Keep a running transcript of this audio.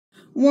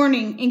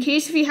Warning, in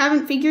case if you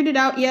haven't figured it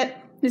out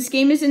yet, this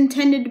game is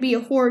intended to be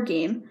a horror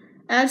game.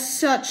 As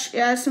such, it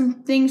has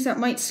some things that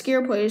might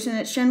scare players, and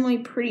it's generally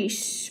pretty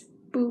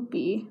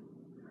spooky.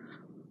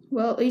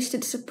 Well, at least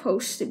it's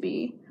supposed to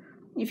be.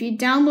 If you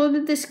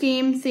downloaded this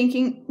game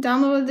thinking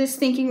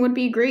would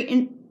be great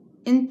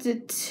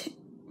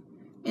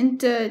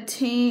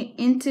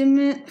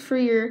intimate for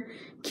your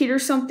kid or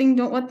something,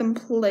 don't let them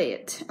play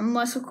it.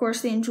 Unless, of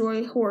course, they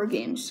enjoy horror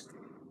games.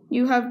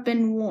 You have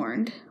been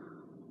warned.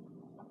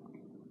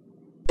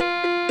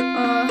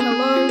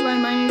 Hello everybody,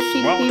 my name is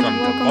Sheep. Welcome to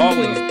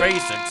Baldi's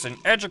Basics in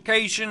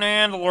Education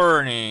and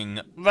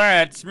Learning.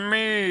 That's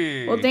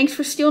me. Well, thanks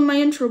for stealing my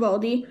intro,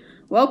 Baldi.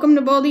 Welcome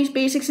to Baldi's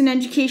Basics in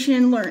Education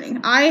and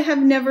Learning. I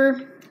have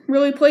never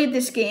really played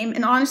this game,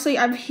 and honestly,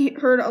 I've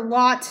heard a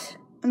lot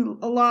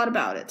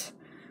about it.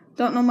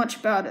 Don't know much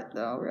about it,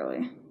 though,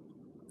 really.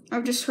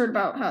 I've just heard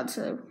about how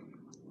to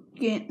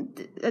get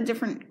a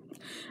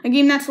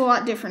game that's a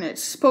lot different.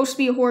 It's supposed to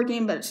be a horror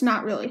game, but it's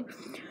not really.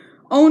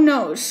 Oh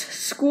no,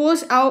 school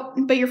is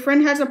out, but your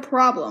friend has a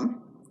problem.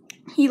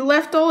 He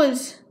left all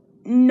his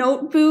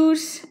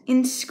notebooks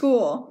in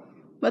school,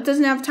 but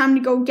doesn't have time to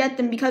go get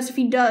them because if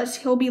he does,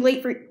 he'll be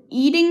late for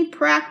eating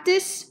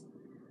practice.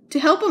 To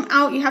help him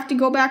out, you have to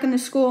go back into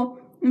school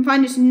and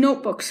find his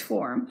notebooks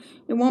for him.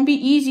 It won't be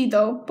easy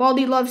though.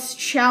 Baldi loves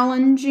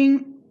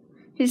challenging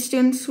his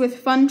students with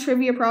fun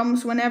trivia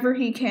problems whenever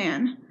he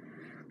can.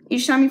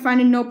 Each time you find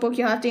a notebook,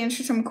 you'll have to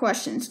answer some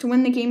questions. To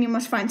win the game, you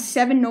must find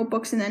 7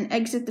 notebooks and then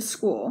exit the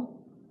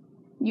school.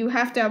 You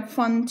have to have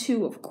fun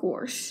too, of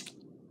course.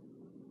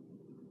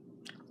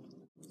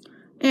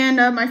 And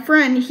my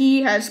friend,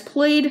 he has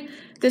played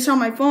this on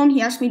my phone. He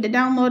asked me to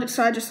download it,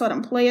 so I just let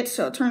him play it.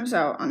 So it turns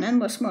out on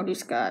endless mode,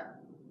 he's got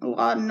a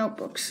lot of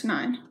notebooks.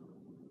 9.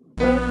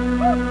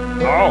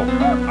 Oh,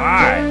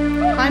 hi.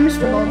 Hi,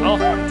 Mr. Baldi.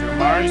 Welcome to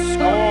my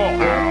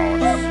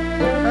schoolhouse.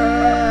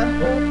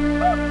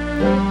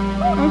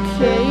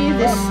 Okay,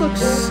 this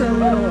looks a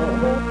little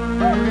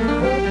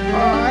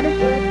odd.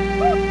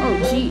 Oh,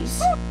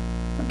 jeez.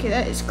 Okay,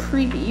 that is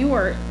creepy. You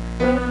are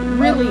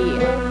really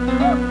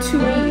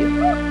 2D.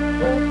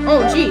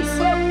 Oh, jeez.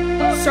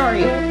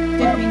 Sorry.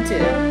 Didn't mean to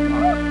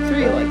throw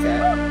you like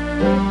that.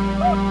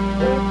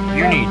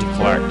 You need to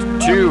collect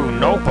 2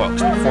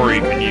 notebooks before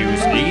you can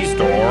use these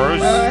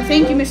doors.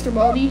 Thank you, Mr.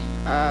 Baldi.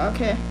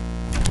 Okay.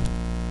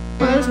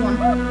 Oh, there's one.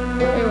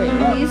 Wait,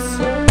 these?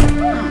 I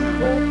don't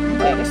know.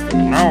 Okay, I guess they're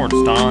these. Now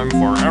it's time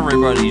for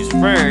everybody's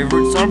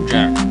favorite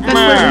subject, That's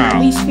math. my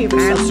least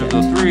favorite Answer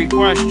subject. the 3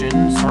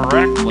 questions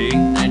correctly,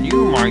 and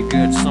you might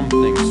get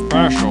something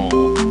special.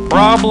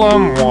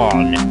 Problem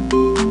 1.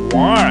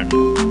 1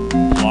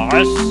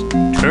 plus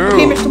 2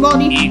 Okay, Mr.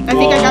 Baldi, equals... I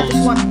think I got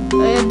this one.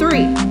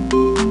 3.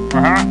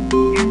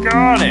 You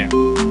got it.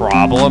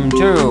 Problem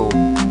 2.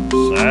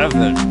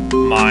 7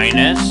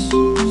 minus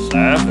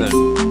 7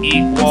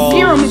 equals...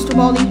 0, Mr.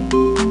 Baldi.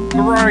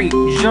 Great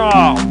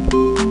job.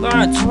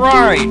 That's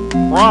right.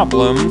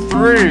 Problem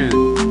 3.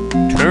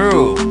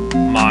 2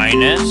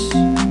 minus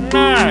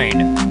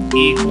 9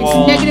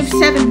 equals... It's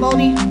 -7,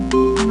 Baldi.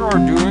 You're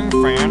doing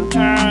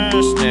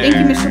fantastic. Thank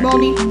you, Mr.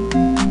 Baldi.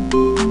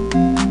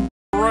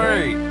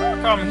 Great.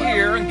 Come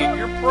here and get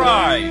your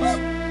prize.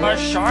 A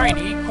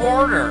shiny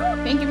quarter.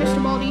 Thank you, Mr.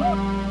 Baldi.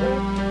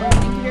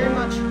 Thank you very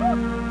much.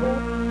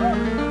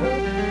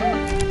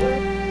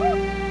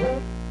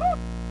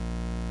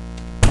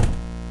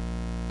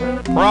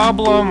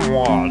 Problem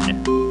 1.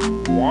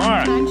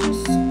 1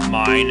 Just...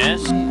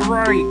 minus...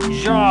 Great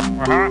job.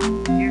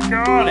 You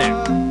got it.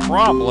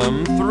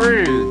 Problem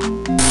 3.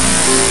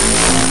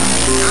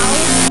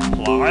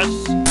 Plus...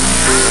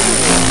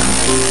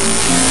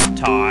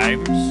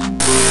 times...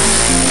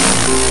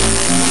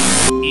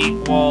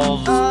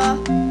 equals...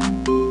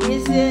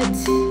 is it...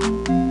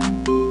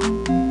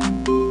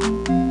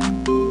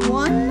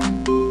 1?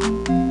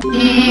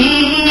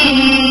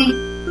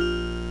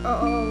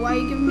 Uh-oh, why are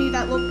you giving me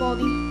that look,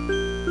 Baldi?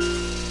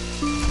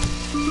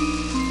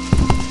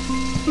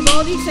 Hey,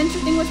 Baldi, since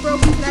your thing was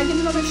broken, can I get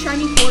another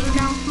shiny quarter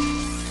now?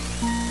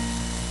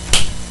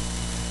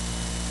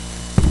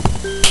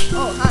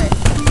 Oh, hi.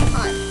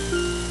 Hi.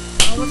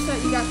 Oh, what's that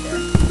you got there?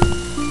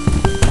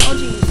 Oh,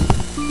 jeez.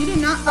 You did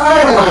not... I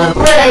wanna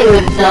play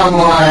with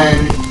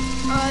someone!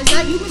 Is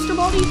that you, Mr.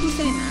 Baldi? Who's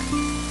saying that?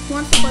 Who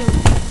wants to play with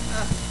me?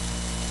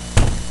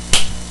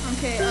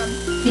 Okay, go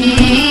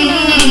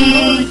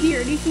over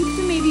here. Do you think you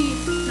can maybe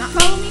not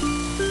follow me?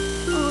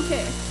 Oh,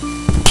 okay.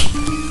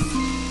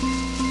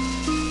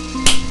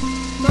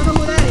 Don't know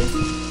who that is.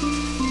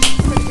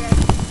 Pretty good.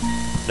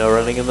 No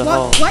running in the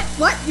hall. What?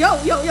 Yo,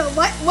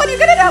 what are you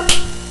gonna do?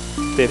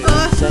 15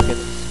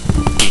 seconds.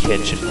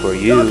 Detention for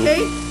you.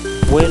 Okay.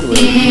 When will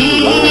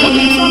you learn?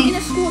 Okay, so I'm in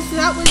a school, so is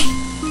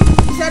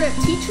that a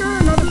teacher,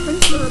 another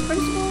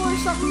principal or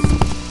something?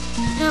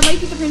 It might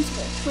be the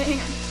principal. Wait, hang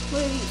on.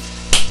 What are these?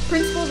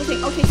 Principal, the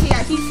thing. Okay, so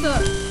yeah, he's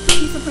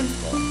the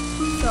principal.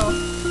 So.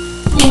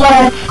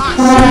 Let's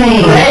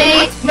play!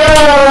 Ready?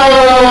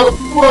 Go!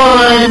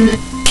 1,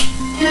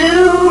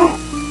 2,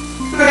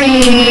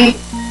 3,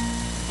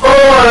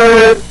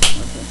 4.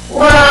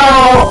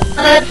 Wow!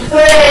 Let's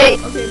play!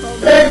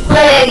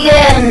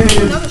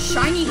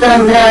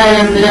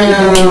 sometime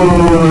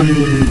soon.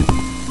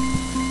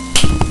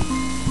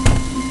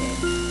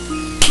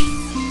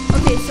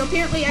 Okay, so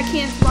apparently I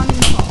can't run in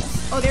the halls.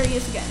 Oh, there he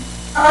is again.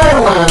 I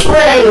wanna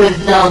play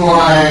with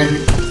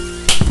someone.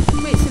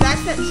 Wait, so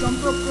that's that jump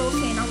rope girl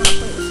saying I want to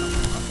play with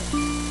someone. Okay.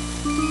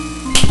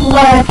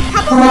 Let's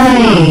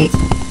play.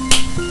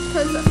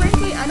 Because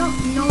frankly, I don't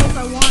know if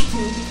I want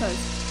to because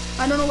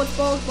I don't know what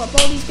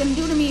Baldi's gonna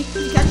do to me if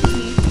he catches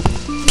me.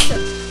 He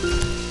said,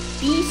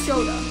 "Be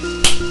soda."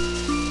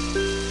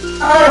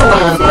 I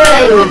wanna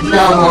play with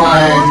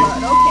someone.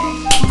 But okay.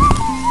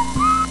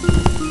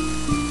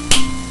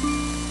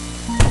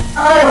 I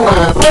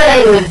wanna play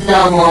with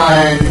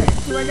someone.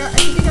 So I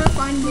think I gotta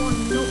find more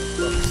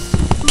notebooks.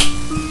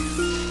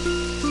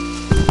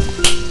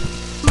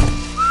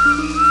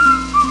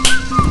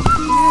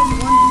 There's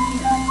one in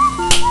here.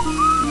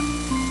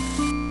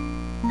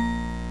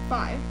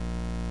 5.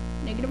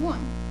 -1.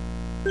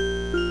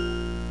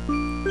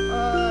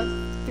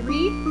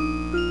 3.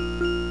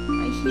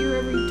 I hear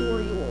every door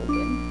you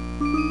open.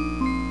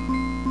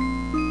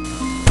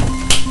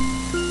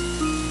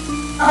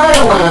 I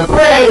wanna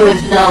play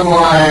with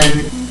someone.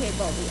 Okay,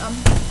 Baldi.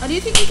 Do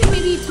you think we can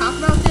maybe talk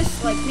about this?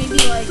 Like, maybe,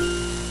 like,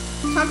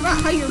 talk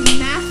about how your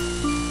math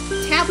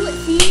tablet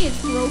thingy is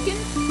broken?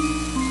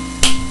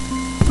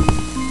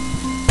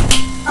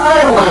 I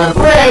wanna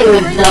play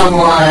with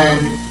someone.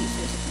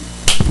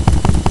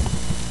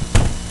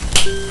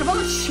 How about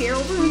let's share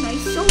over a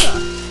nice soda?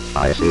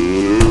 I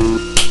see you,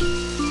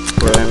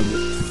 friend.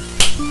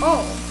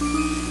 Oh.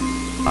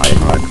 I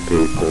hug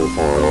people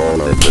for all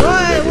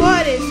eternity.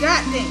 What is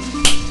that thing?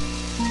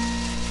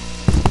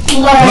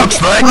 Looks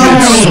like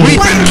it's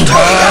sweeping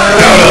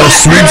time.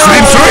 Sweep,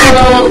 sweep, sweep.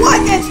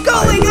 What is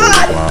going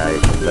on?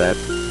 Like that,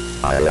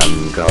 I am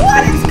coming.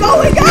 What is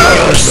going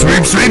on?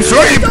 Sweep, sweep,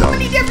 sweep. So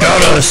many different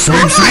Gotta things sweep,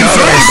 going sweep, on.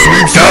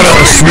 sweep.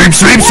 Gotta sweep,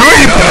 sweep,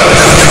 sweep.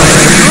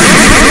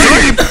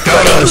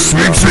 Gotta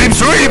sweep, sweep,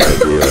 sweep.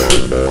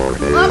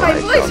 Oh, my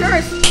voice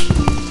hurts.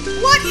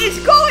 What is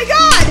going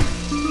on?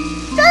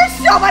 There's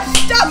so much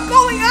stuff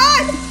going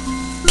on.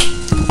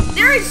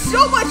 There is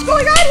so much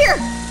going on here.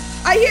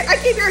 I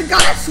keep hearing,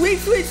 gotta sweep,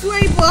 sweep,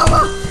 sweep, blah,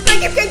 blah. And I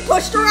keep getting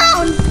pushed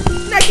around.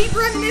 And I keep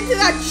running into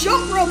that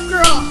jump rope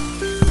girl.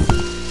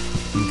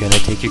 I'm gonna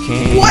take your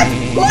cane. What?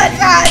 What is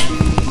that?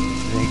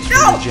 Thanks No!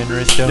 for the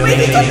generous Wait, donation.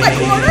 he took my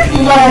quarter?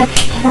 Let's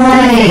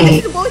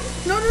play.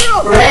 No, no,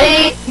 no.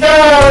 Ready,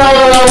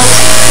 go.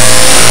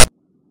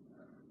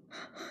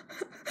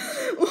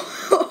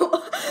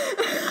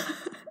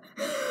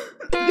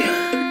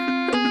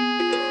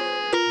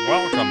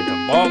 Welcome to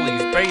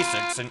Baldi's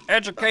Basics in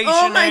Education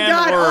Oh my and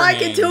God, Learning. all I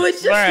can do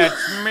is just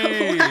That's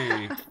me.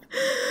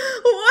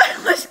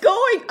 What was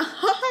going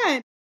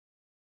on?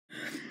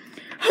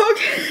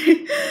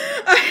 Okay,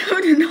 I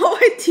have no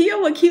idea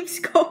what keeps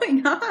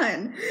going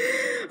on.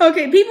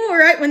 Okay, people were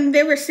right when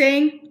they were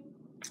saying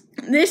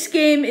this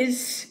game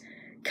is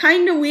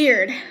kind of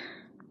weird.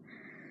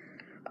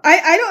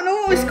 I don't know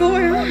what was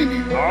going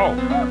on. Oh,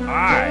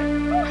 hi.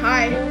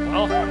 Hi.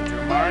 Welcome to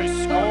my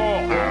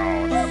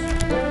schoolhouse.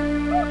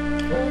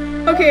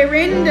 Okay, I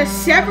ran into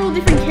several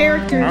different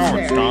characters Now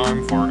it's there.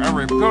 time for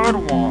every good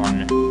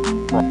one.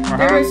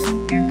 There was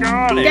You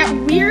got it. that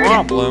weird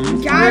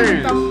Problem guy 3.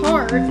 with the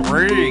heart.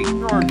 3.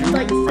 You're doing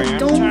Like the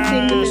dome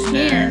thing with his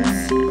hands.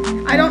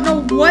 I don't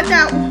know what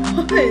that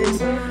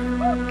was.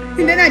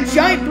 And then that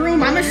giant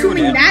broom, I'm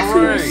assuming You did that's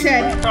who was great.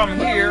 said. Come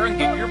here and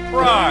get your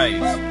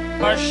prize.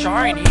 A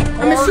shiny quarter.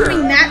 I'm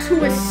assuming that's who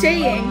was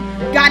saying,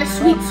 gotta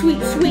sweep,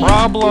 sweep, sweep.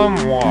 Problem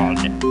 1.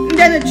 And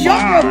then the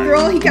jump rope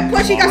girl, he kept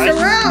pushing us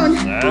Plus around.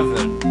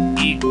 7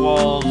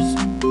 equals.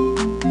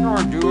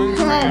 You're doing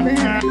Oh, man.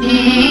 fantastic.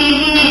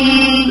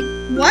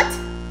 What?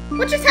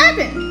 What just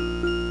happened?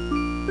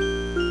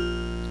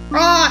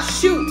 Oh,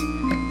 shoot.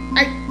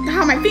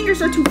 My fingers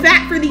are too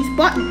fat for these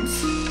buttons.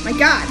 My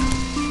God.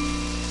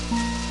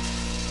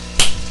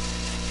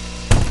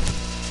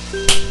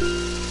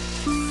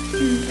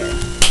 Okay.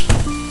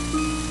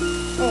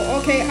 Oh,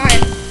 okay,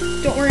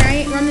 don't worry, I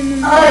ain't running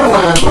in the I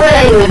wanna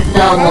play with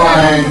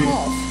someone.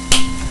 halls.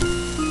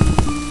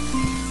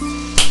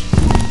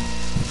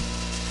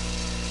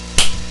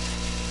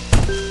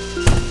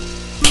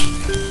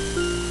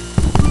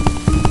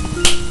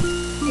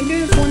 Maybe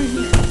there's one in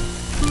here.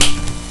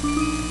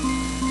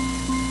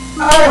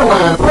 I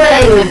wanna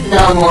play with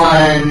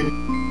someone.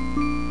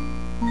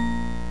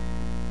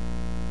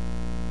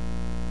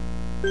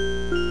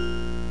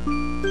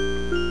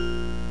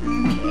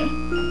 Okay.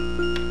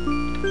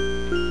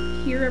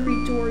 Hear every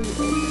door you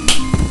open.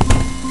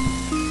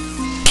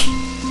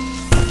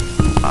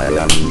 I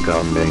am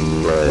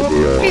coming, ready.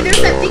 Oh, hey,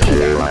 there's that thing in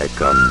there. Here I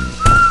come.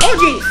 Oh,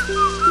 jeez.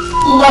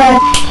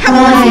 Let's How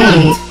about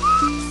play.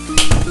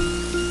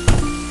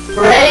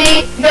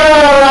 Ready, go.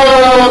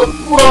 Oh,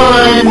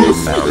 1.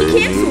 so he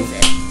cancels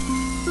it.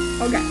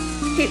 Okay.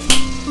 Hey,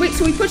 wait,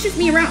 so he pushes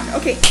me around.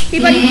 Okay. Hey,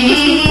 buddy,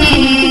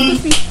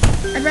 push me.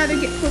 I'd rather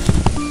get pushed.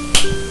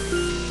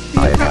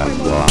 I have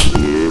won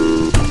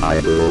you. I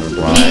don't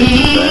like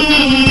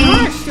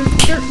that.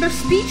 Gosh, their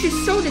speech is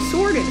so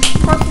disordered,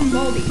 apart from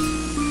Baldi's.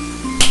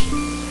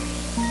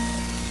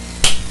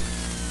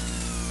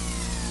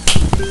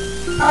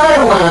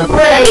 I wanna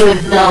play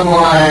with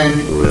someone.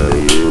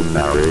 Will you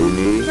marry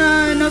me?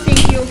 No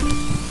thank you.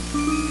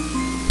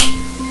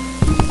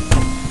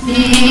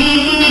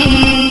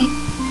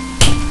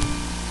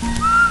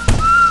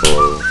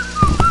 Oh,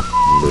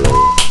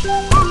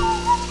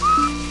 no.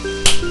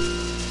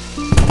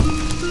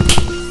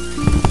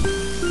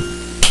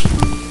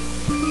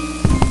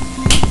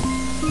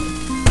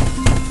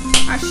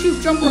 Ah,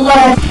 shoot, jump over.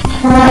 Let's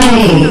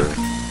play.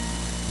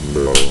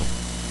 No.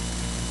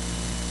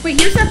 Wait,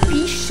 here's that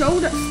beast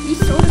soda thing.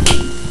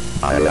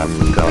 I am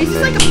Wait, coming is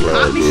this like a pop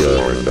right machine?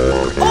 your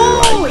door.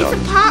 Oh, it's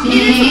a pop. It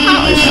is a pop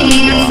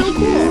machine. That's so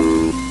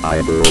cool. I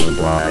don't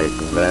like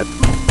that.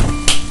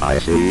 I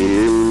see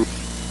you.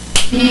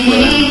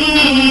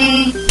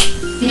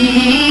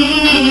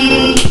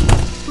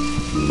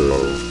 No.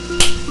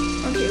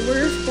 Okay,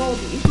 where's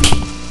Baldi?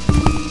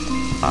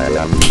 I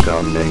am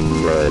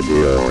coming right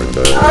your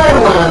door.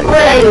 I wanna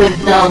play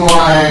with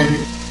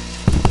someone.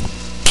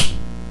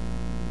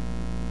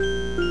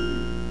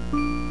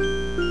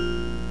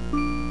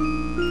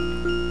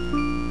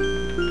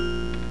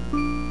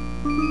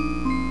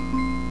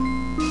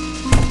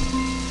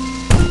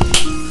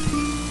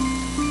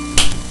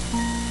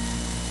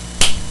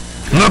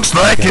 Looks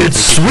like it's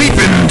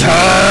sweeping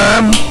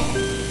time!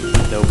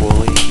 No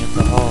bullying in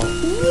the hall.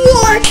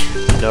 What?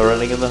 No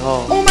running in the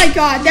hall. Oh my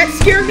god, that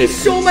scared me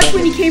so much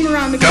when he came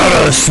around the corner.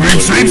 Gotta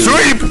sweep, sweep,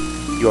 sweep!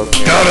 Your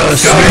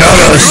parents.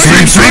 Gotta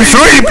sweep, sweep,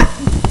 sweep!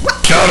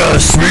 Gotta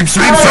sweep,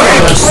 sweep, I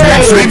wanna sweep!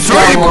 play Sweep, sweep, with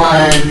sweep!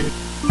 someone.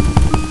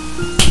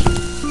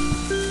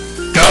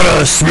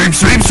 Gotta sweep,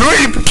 sweep,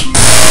 sweep!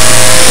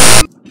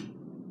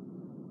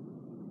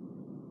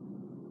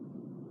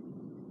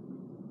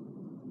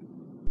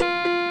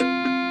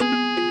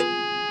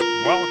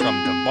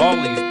 Welcome to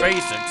Baldi's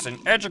Basics in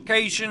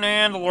Education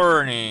and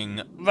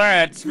Learning.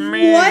 That's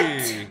me. What?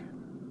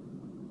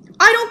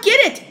 I don't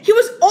get it. He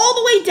was all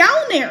the way down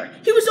there.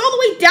 He was all the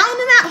way down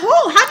in that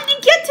hole. How did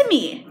he get to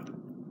me?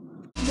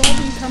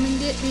 Baldi, come and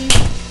get me.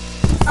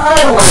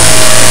 I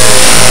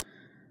wanna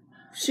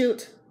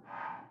Shoot.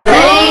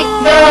 play.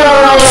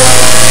 No.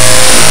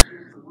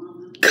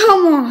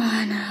 Come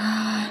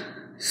on.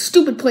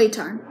 Stupid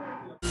playtime.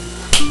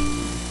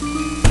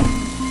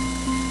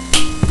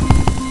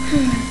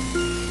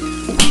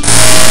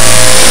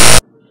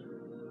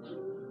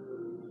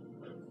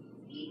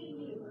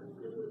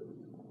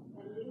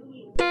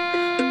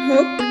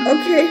 Oh,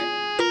 okay.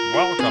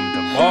 Welcome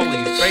to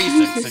Baldi's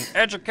Basics in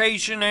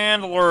Education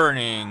and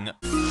Learning.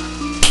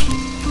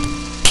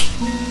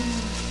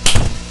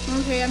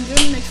 Okay, I'm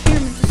doing an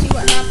experiment to see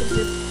what happens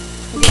if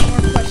I get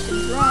more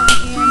questions wrong.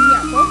 And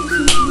yeah, Baldi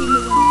seems to be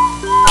moving.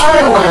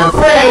 I wanna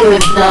play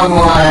with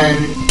someone.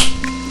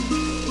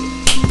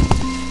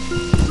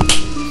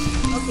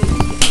 Okay,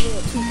 he's getting a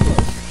little too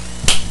close.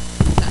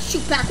 Now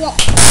shoot back wall.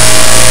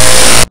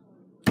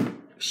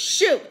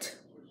 Shoot.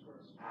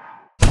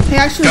 Hey,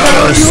 actually,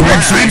 Gotta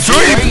sweep, sweep,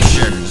 sweep!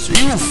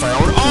 You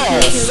found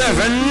all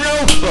 7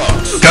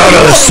 notebooks!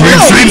 Gotta sweep,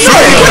 sweep,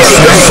 sweep!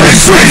 Sweep,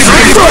 sweep,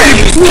 sweep, sweep!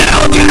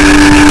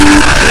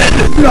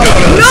 No!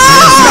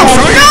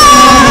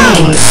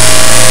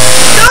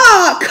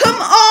 Stop!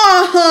 Come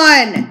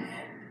on!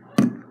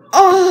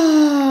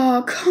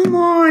 Oh, come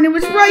on! It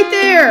was right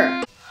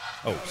there.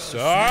 Oh,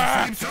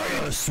 sir!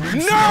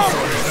 No!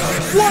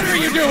 What are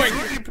you doing?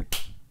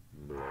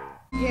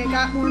 Yeah,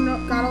 got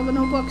all the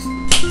notebooks.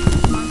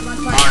 Come on, come on,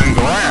 come on.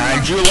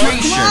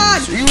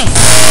 Congratulations! You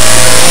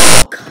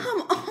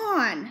Come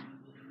on!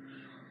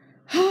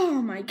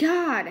 Oh my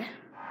god.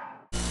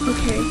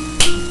 Okay.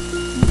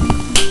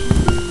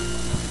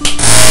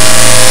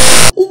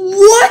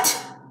 What?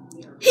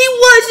 He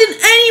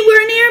wasn't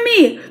anywhere near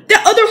me!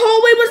 That other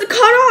hallway was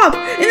cut off!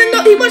 And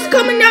then he was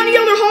coming down the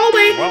other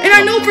hallway, and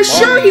I know for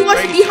sure he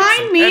wasn't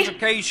behind me!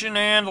 Education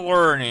and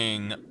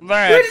Learning.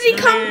 Where did he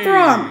come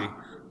from?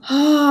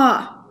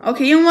 Ah.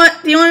 Okay, you know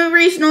what? The only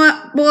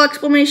reasonable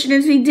explanation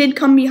is he did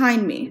come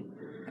behind me.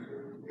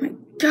 My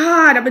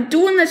god, I've been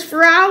doing this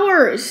for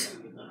hours!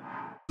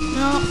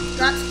 No,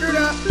 got screwed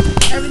up.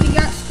 Everything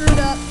got screwed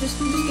up. Just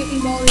get me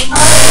Baldi.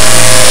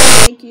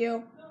 Thank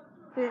you.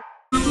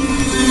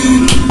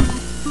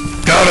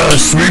 Gotta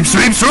sweep,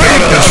 sweep, sweep!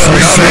 Gotta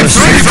sweep, sweep,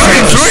 sweep,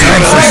 sweep, sweep!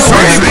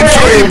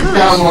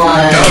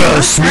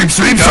 Gotta sweep,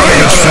 sweep, sweep!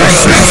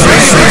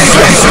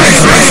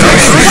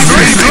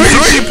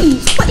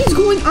 Jeez, what is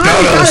going on?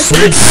 Gotta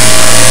sweep.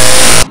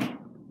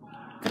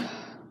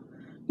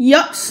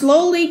 Yup,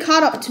 slowly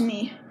caught up to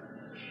me.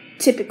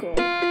 Typical.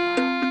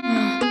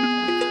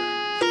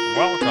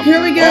 Welcome.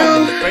 Here we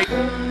go.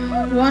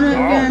 One Oh,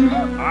 again.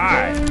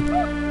 hi.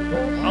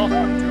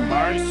 Welcome to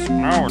my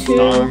now it's 2.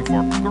 time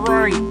for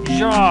great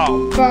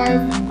job.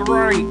 5.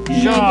 Great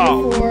Maybe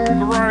job. 4.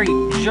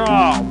 Great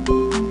job.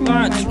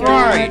 That's Oh my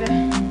right. God.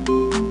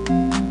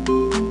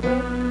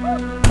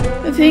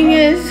 The thing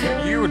is,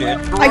 You did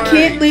great. I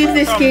can't leave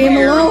this Come game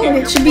here and alone. get It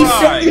your should be so.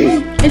 prize.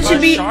 It should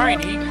A be.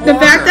 shiny The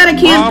fact that I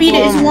can't beat it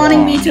is Problem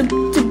wanting me one. to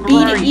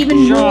beat it Great even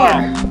more.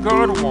 job.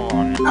 Good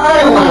one.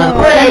 I wanna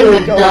play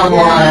with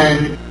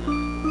someone.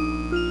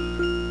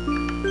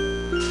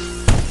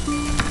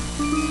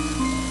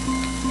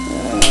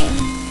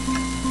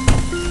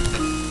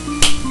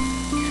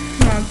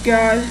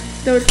 God,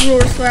 those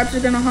roar slaps are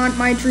gonna haunt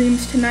my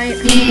dreams tonight.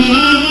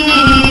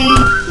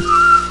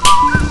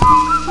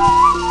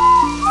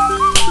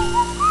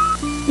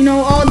 You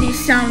know, all these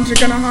sounds are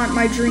gonna haunt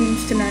my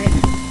dreams tonight.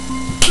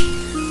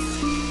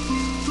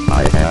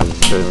 I have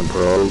been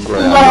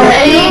programmed.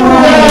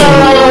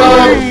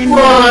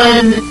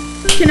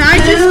 Can I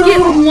just get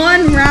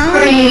one round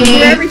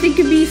where everything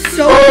can be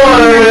so clean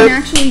I can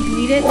actually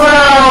beat it?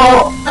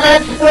 Wow,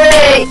 that's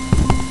great.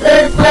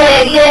 Let's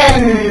play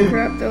again.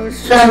 Grab those.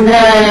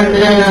 Sometime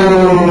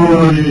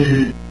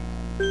soon.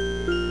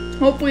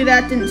 Hopefully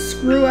that didn't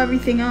screw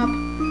everything up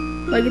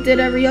like it did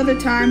every other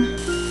time.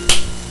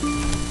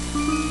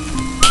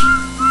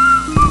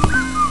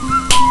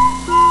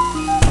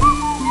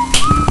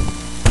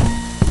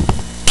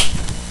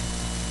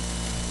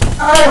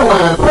 I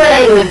wanna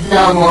play with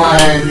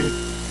someone.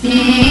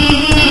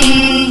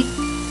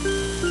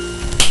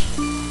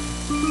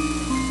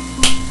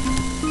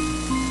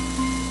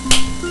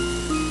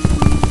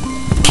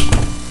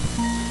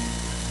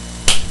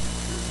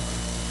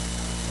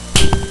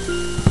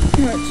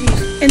 Oh, jeez.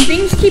 And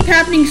things keep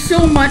happening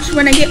so much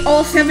when I get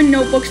all 7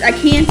 notebooks, I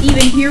can't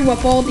even hear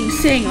what Baldi's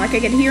saying. Like, I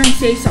can hear him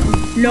say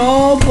something.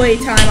 No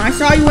playtime. I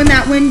saw you in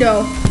that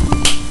window.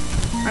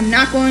 I'm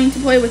not going to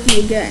play with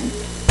you again.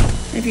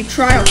 And if you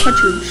try, I'll cut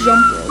your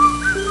jump rope.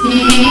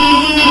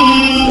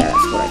 Yeah,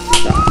 that's what I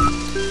thought.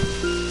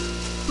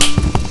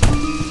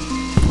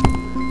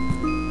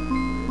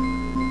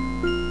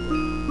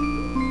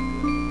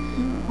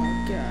 Oh,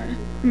 God.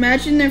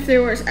 Imagine if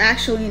there was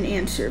actually an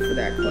answer for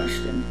that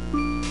question.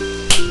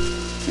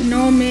 And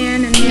no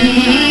man in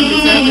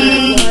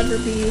mankind will ever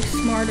be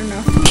smart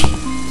enough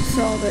to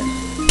solve it.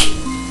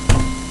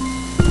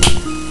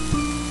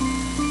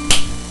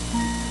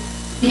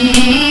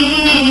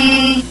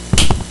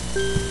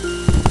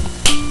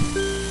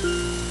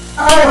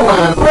 I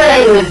wanna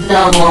play with I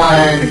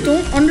someone.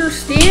 don't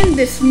understand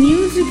this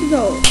music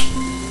though.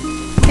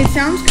 It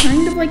sounds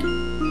kind of like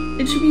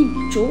it should be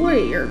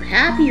joy or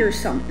happy or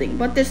something,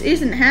 but this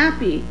isn't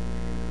happy.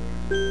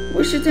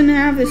 Wish it didn't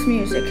have this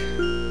music.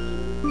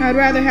 I'd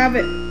rather have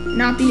it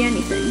not be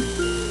anything.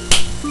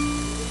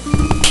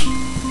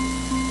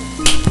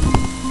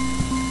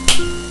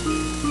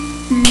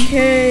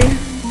 Okay.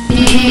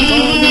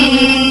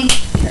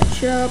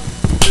 Catch up.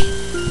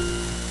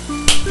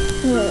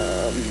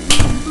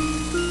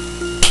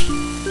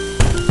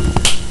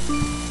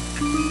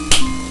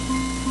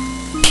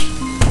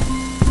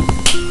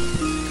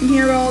 Come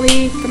here,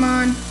 Baldi. Come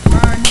on. Come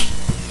on.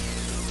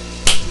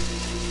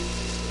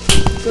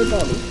 Good,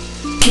 Baldi.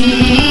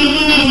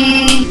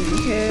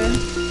 Okay.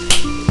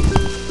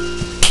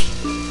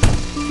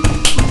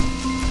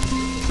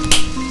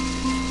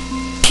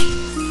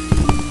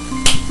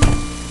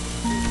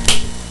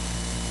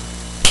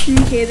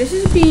 Okay, this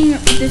has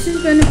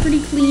been a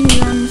pretty clean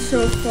run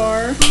so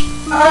far.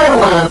 I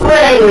wanna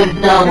play with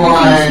Everything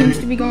someone. seems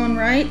to be going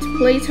right.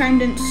 Playtime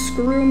didn't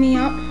screw me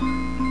up.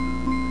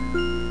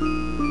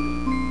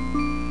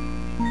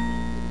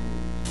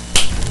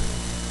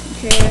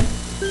 Okay.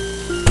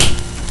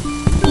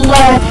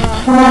 Let's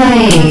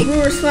play.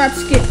 Roar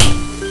slaps get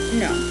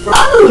no.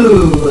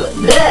 Oh,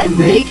 that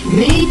makes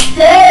me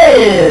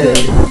sad.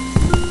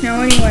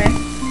 Now anyway,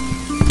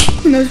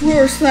 when those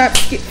roar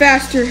slaps get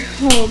faster,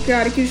 oh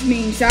god, it gives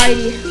me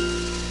anxiety.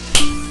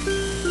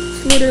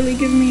 It literally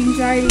gives me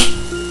anxiety.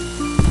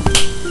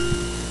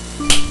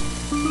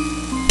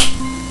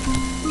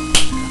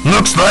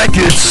 Looks like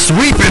it's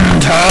sweeping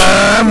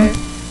time. Okay.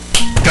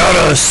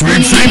 Gotta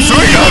sweep, sweep,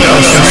 sweep.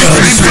 Gotta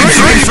sweep, sweep,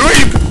 sweep,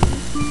 sweep.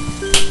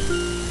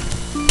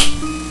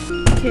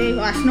 Okay,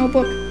 last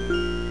notebook.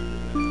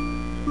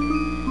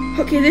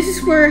 Okay, this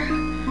is where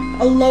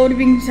a load of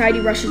anxiety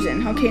rushes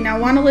in. Okay, now I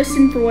want to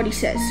listen for what he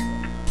says.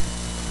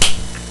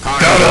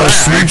 Gotta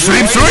sweep,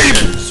 sweep, sweep.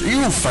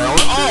 You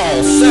found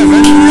all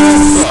 7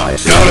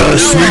 notebooks. Gotta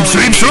sweep,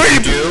 sweep,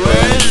 sweep.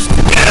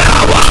 Get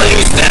out while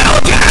you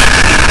still can.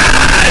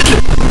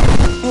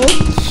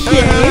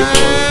 Okay.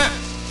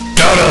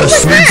 Gotta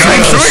sweep,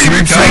 sweep,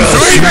 sweep,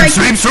 sweep, Like,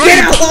 sweep, sweep, get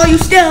sweep. out while you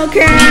still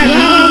can.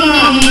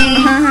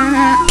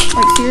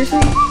 Like, seriously?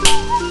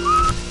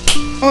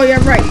 Oh yeah,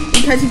 right.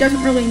 Because he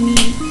doesn't really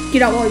mean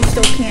get out while you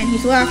still can.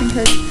 He's laughing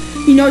because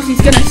he knows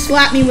he's gonna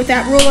slap me with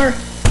that ruler.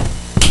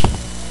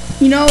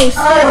 He knows.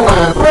 I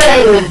wanna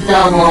play with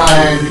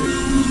someone.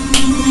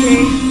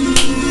 Okay.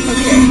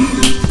 Okay.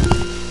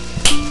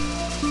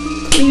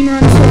 Clean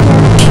run so far.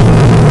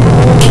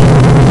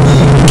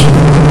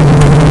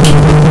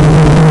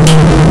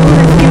 Oh,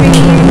 that's giving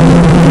me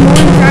more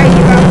anxiety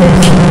about this.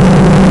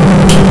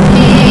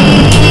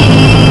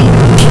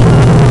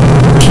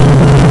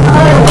 I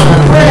wanna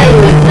play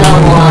with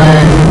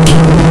someone.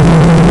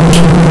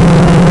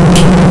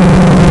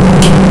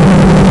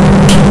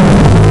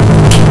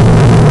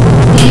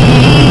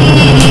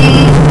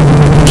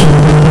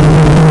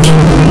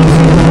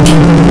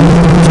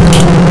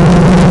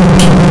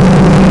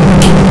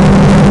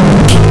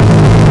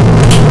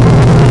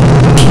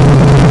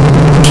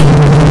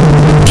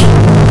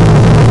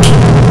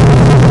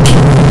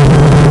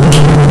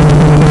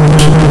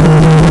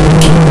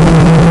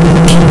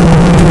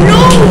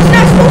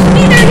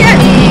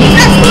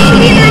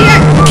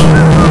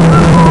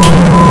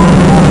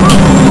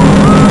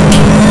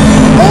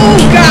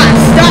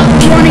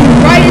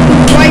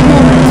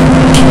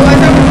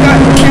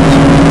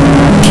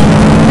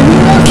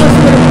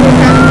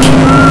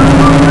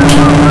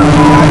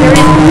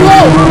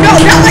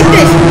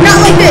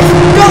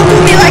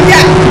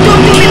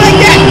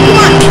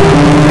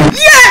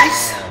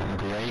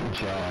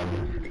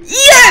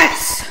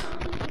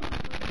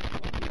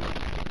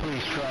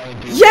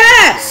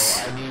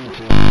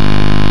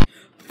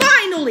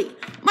 Finally!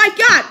 My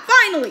God,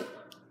 finally!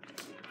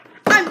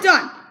 I'm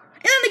done.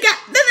 And then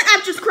the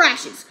app just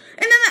crashes.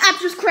 And then the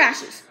app just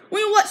crashes.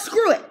 Well, you know what?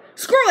 Screw it.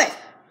 Screw it.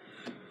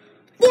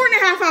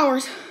 4.5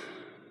 hours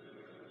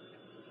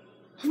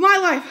of my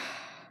life.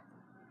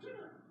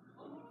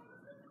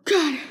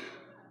 God.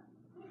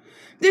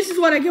 This is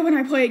what I get when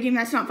I play a game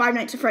that's not Five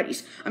Nights at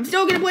Freddy's. I'm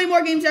still going to play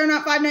more games that are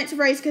not Five Nights at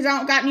Freddy's because I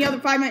don't got any other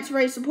Five Nights at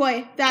Freddy's to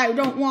play that I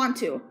don't want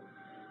to.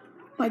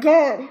 My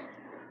God.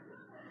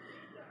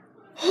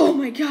 Oh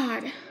my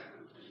God.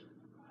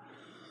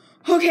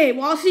 Okay,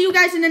 well, I'll see you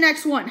guys in the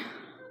next one.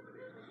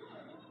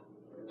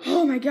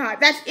 Oh my God,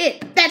 that's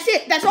it. That's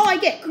it. That's all I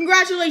get.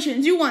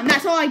 Congratulations, you won.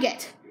 That's all I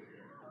get.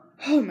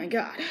 Oh my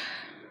God.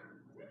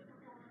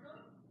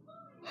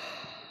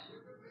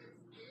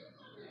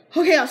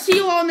 Okay, I'll see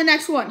you all in the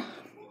next one.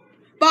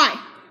 Bye.